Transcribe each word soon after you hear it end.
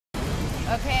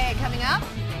Okay, coming up.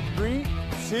 3,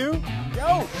 2,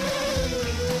 go!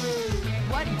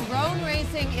 What drone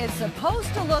racing is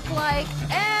supposed to look like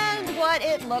and what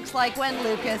it looks like when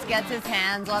Lucas gets his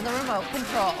hands on the remote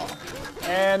control.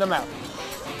 And I'm out.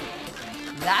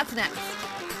 That's next.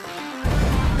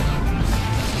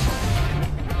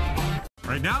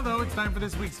 Right now, though, it's time for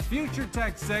this week's Future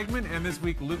Tech segment, and this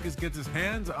week Lucas gets his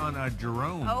hands on a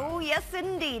drone. Oh, yes,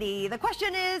 indeedy. The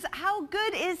question is, how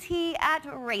good is he at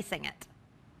racing it?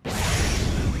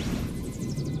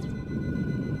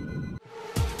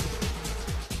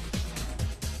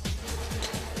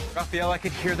 Raphael, I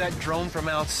could hear that drone from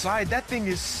outside. That thing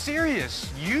is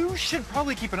serious. You should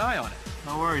probably keep an eye on it.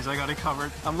 No worries, I got it covered.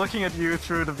 I'm looking at you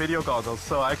through the video goggles,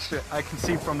 so actually I can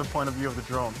see from the point of view of the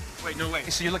drone. Wait, no way.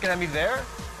 So you're looking at me there?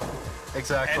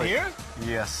 Exactly. And here?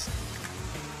 Yes.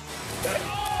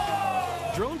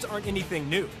 Drones aren't anything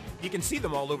new. You can see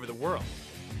them all over the world.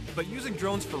 But using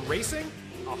drones for racing,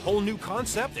 a whole new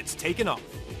concept that's taken off.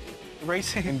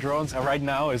 Racing in drones right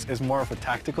now is more of a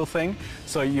tactical thing.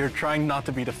 So you're trying not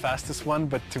to be the fastest one,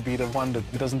 but to be the one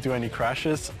that doesn't do any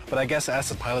crashes. But I guess as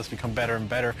the pilots become better and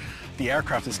better, the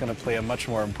aircraft is going to play a much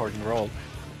more important role.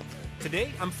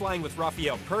 Today, I'm flying with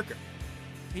Raphael Perker.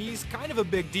 He's kind of a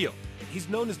big deal. He's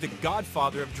known as the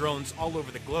godfather of drones all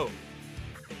over the globe.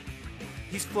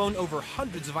 He's flown over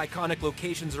hundreds of iconic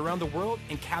locations around the world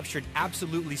and captured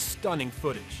absolutely stunning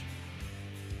footage.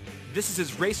 This is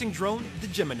his racing drone, the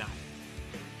Gemini.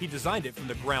 He designed it from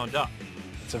the ground up.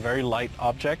 It's a very light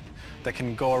object that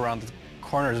can go around the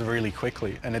corners really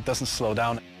quickly, and it doesn't slow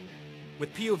down.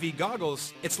 With POV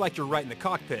goggles, it's like you're right in the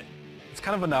cockpit. It's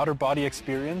kind of an outer body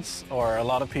experience, or a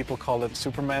lot of people call it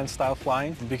Superman style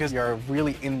flying, because you're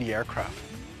really in the aircraft.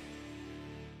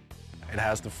 It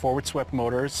has the forward swept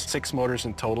motors, 6 motors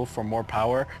in total for more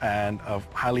power, and a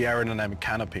highly aerodynamic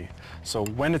canopy. So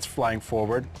when it's flying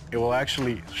forward, it will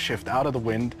actually shift out of the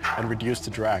wind and reduce the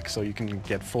drag, so you can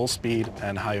get full speed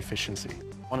and high efficiency.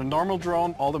 On a normal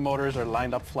drone, all the motors are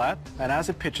lined up flat, and as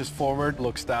it pitches forward,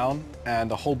 looks down,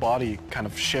 and the whole body kind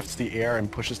of shifts the air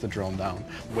and pushes the drone down.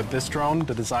 With this drone,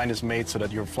 the design is made so that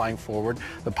you're flying forward.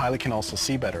 The pilot can also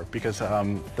see better because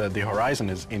the horizon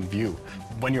is in view.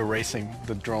 When you're racing,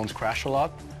 the drones crash a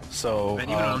lot. So, And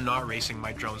even when I'm not racing,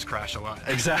 my drones crash a lot.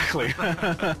 Exactly.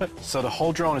 So the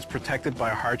whole drone is protected by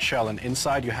a hard shell, and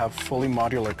inside you have fully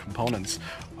modular components,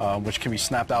 which can be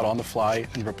snapped out on the fly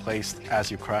and replaced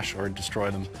as you crash or destroy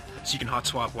them. So you can hot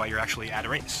swap while you're actually at a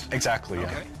race. Exactly,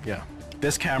 yeah. Okay. Yeah.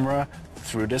 This camera,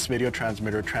 through this video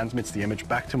transmitter, transmits the image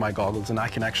back to my goggles, and I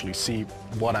can actually see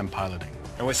what I'm piloting.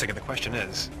 And wait a second, the question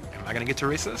is, am I going to get to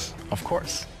race this? Of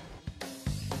course.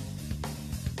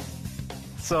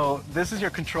 So this is your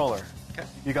controller. Okay.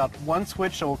 You got one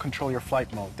switch that will control your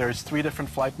flight mode. There's 3 different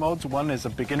flight modes. One is a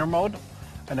beginner mode,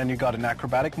 and then you got an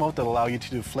acrobatic mode that allow you to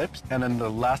do flips, and then the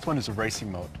last one is a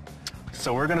racing mode.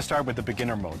 So we're going to start with the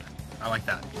beginner mode. I like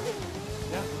that.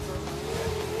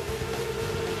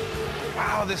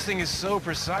 Wow, this thing is so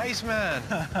precise, man.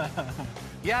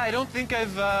 Yeah, I don't think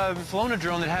I've flown a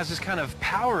drone that has this kind of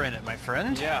power in it, my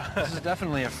friend. Yeah. This is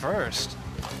definitely a first.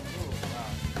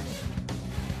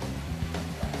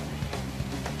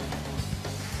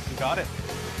 You got it.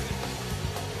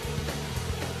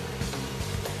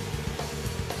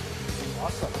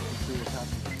 Awesome.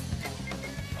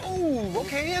 Oh,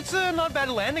 okay, it's not bad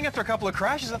landing after a couple of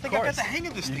crashes. I think I got the hang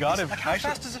of this thing. You got it. Like, how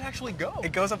fast does it actually go?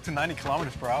 It goes up to 90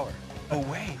 kilometers per hour. Oh,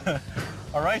 wait.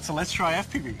 All right, so let's try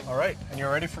FPV. All right, and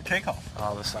you're ready for takeoff.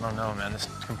 Oh, this, I don't know, man. This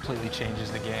completely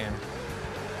changes the game.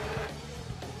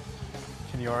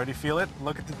 Can you already feel it?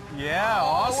 Look at the... Yeah,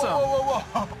 awesome. Whoa, whoa,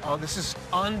 whoa. Oh, this is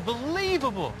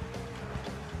unbelievable.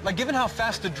 Like, given how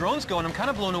fast the drone's going, I'm kind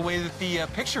of blown away that the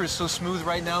picture is so smooth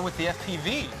right now with the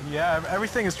FPV. Yeah,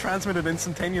 everything is transmitted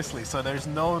instantaneously, so there's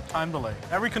no time delay.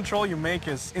 Every control you make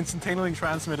is instantaneously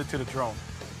transmitted to the drone.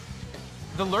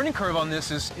 The learning curve on this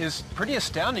is pretty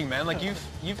astounding, man. Like,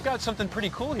 you've got something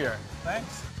pretty cool here.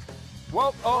 Thanks.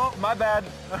 Whoa, oh, my bad.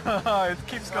 It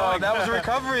keeps going. Oh, that was a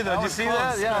recovery, though. Did you was see close.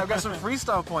 that? Yeah, I've got some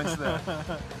freestyle points there.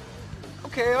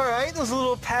 Okay, all right. There's a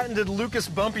little patented Lucas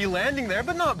bumpy landing there,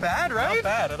 but not bad, right? Not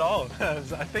bad at all. I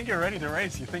think you're ready to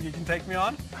race. You think you can take me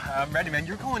on? I'm ready, man.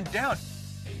 You're going down.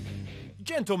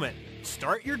 Gentlemen,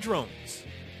 start your drones.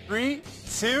 3,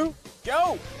 2,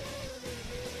 go!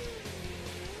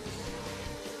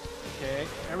 Okay,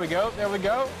 there we go. There we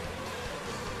go.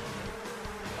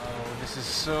 Oh, this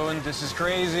is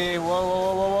crazy. Whoa,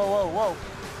 whoa, whoa, whoa, whoa, whoa, whoa.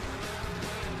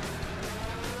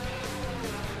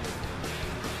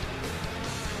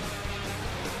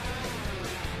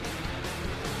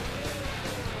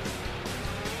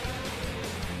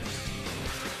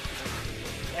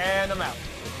 And I'm out.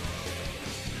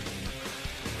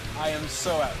 I am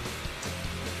so out.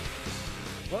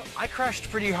 Well, I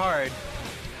crashed pretty hard.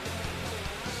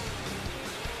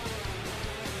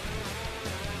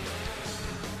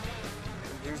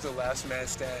 Here's the last man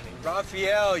standing.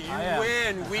 Raphael, you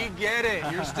win. We get it.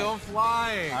 You're still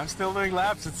flying. I'm still doing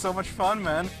laps. It's so much fun,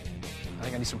 man. I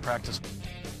think I need some practice.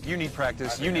 You need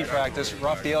practice. You need practice.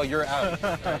 Raphael, you're out.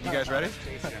 All right, you guys ready?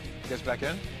 You guys back in?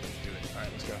 All right,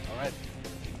 let's go. All right.